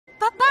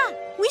Papa,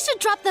 we should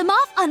drop them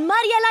off on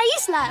Maria la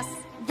Islas.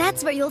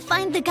 That's where you'll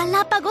find the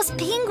Galapagos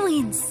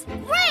penguins.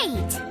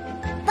 Great!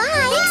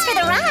 Bye! Thanks for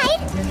the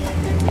ride!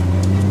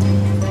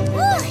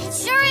 Ooh, it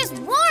sure is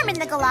warm in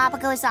the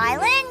Galapagos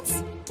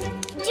Islands.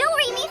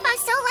 DoReMi fa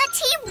sol la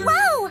ti.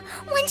 Whoa!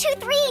 1, 2,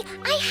 3.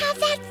 I have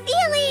that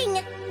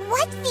feeling.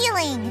 What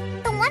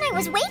feeling? The one I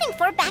was waiting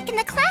for back in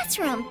the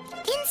classroom.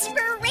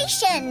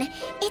 Inspiration.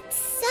 It's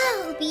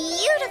so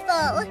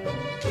beautiful.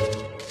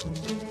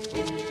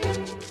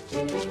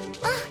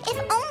 Oh, if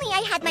only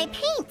I had my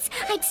paints.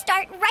 I'd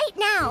start right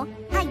now.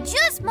 I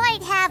just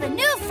might have a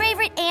new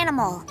favorite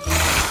animal.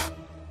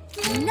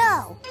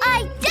 No,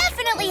 I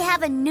definitely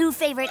have a new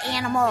favorite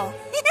animal.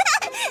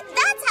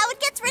 That's how it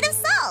gets rid of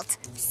salt.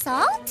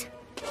 Salt?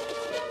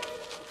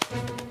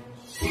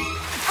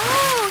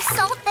 Oh,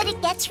 salt that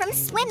it gets from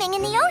swimming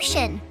in the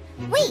ocean.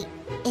 Wait,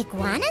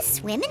 iguanas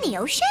swim in the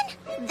ocean?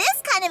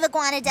 This kind of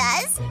iguana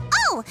does.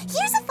 Oh,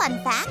 here's a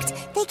fun fact.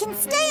 They can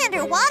stay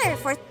underwater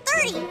for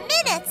 30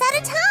 minutes at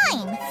a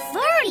time.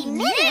 30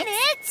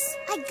 minutes?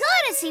 I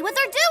gotta see what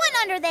they're doing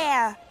under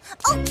there.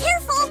 Oh,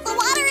 careful, the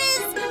water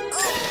is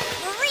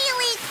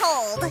really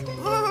cold.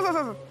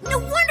 No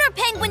wonder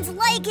penguins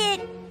like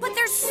it. But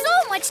there's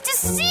so much to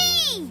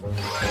see.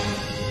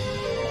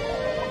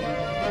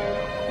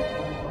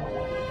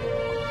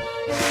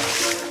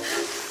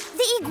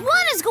 The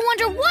iguanas go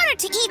underwater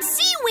to eat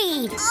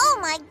seaweed. Oh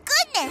my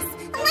goodness!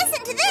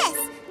 Listen to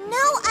this.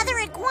 No other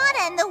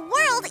iguana in the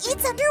world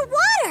eats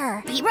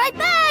underwater. Be right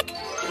back.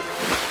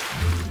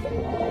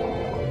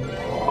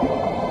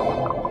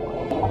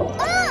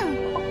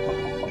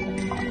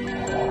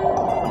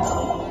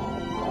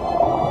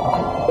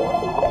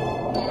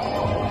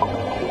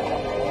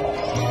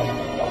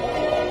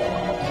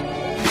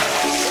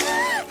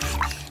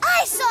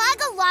 I saw a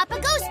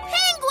Galapagos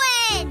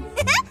penguin!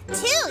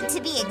 2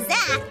 to be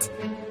exact.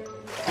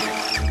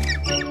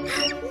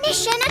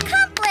 Mission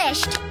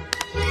accomplished!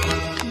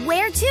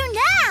 Where to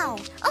now?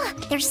 Oh,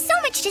 there's so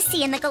much to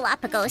see in the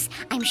Galapagos.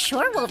 I'm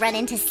sure we'll run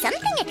into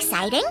something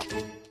exciting.